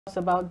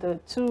About the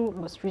two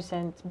most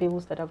recent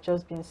bills that have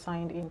just been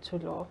signed into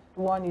law.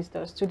 One is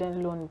the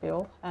student loan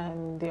bill,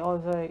 and the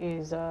other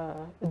is a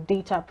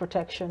data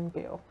protection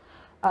bill.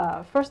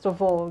 First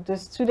of all, the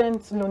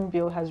student loan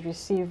bill has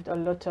received a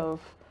lot of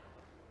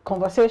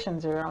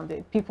conversations around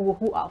it. People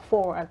who are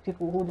for and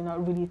people who do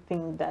not really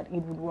think that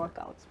it would work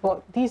out.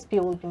 But this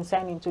bill has been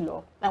signed into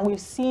law, and we've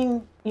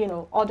seen,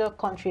 other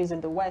countries in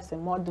the West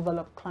and more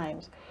developed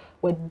climes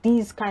where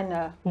these kind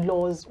of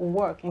laws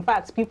work. In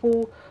fact,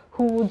 people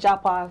who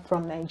japa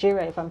from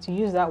Nigeria, if I'm to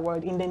use that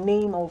word, in the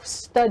name of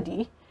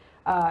study,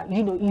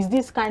 is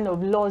this kind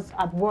of laws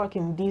at work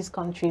in these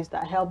countries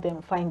that help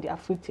them find their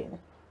footing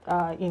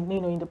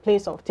in the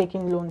place of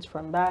taking loans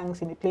from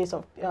banks, in the place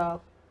of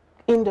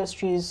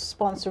industries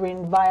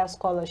sponsoring via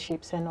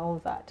scholarships and all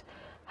that.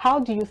 How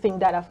do you think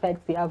that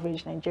affects the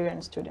average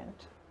Nigerian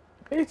student?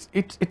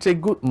 It's a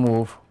good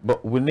move,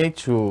 but we need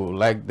to,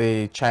 like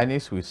the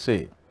Chinese will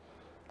say,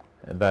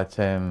 that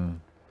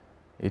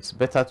it's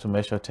better to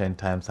measure 10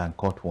 times and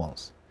cut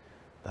once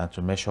than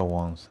to measure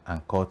once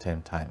and cut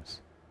 10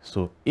 times.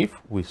 So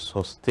if we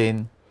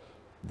sustain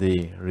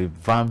the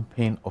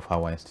revamping of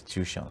our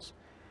institutions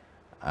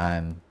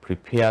and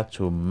prepare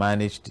to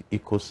manage the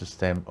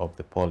ecosystem of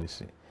the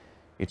policy,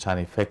 it's an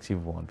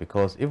effective one,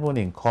 because even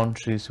in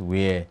countries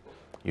where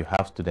you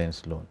have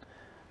students' loan,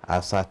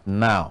 as at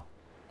now,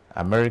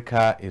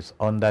 America is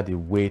under the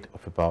weight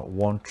of about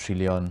 1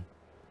 trillion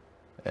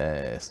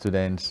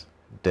students'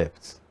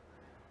 debts,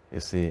 you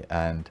see.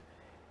 And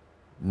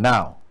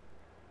now,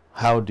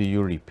 how do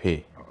you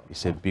repay?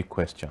 It's a big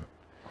question.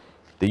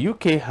 The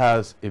UK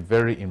has a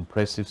very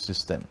impressive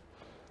system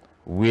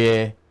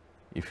where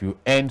if you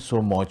earn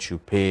so much, you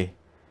pay.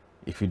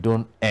 If you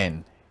don't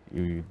earn,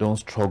 you don't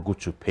struggle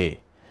to pay.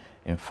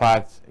 In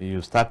fact,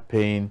 you start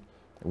paying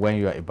when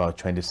you are about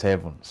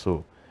 27.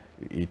 So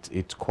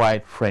it's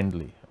quite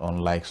friendly,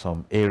 unlike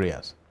some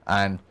areas.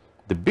 And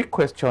the big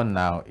question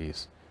now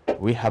is,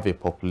 we have a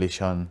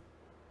population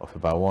of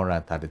about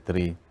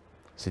 133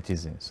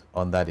 citizens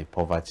under the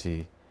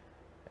poverty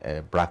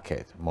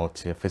bracket,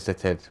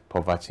 multifaceted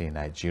poverty in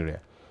Nigeria.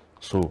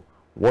 So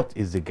what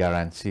is the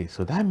guarantee?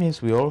 So that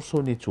means we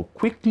also need to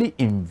quickly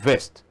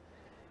invest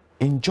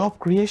in job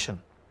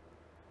creation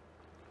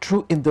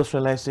through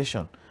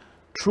industrialization,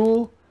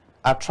 through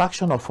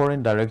attraction of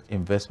foreign direct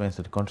investments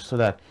to the country, so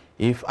that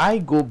if I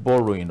go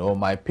borrowing or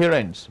my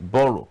parents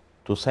borrow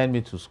to send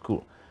me to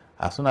school,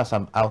 as soon as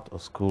I'm out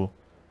of school,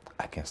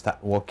 I can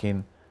start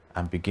working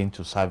and begin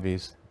to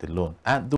service the loan. And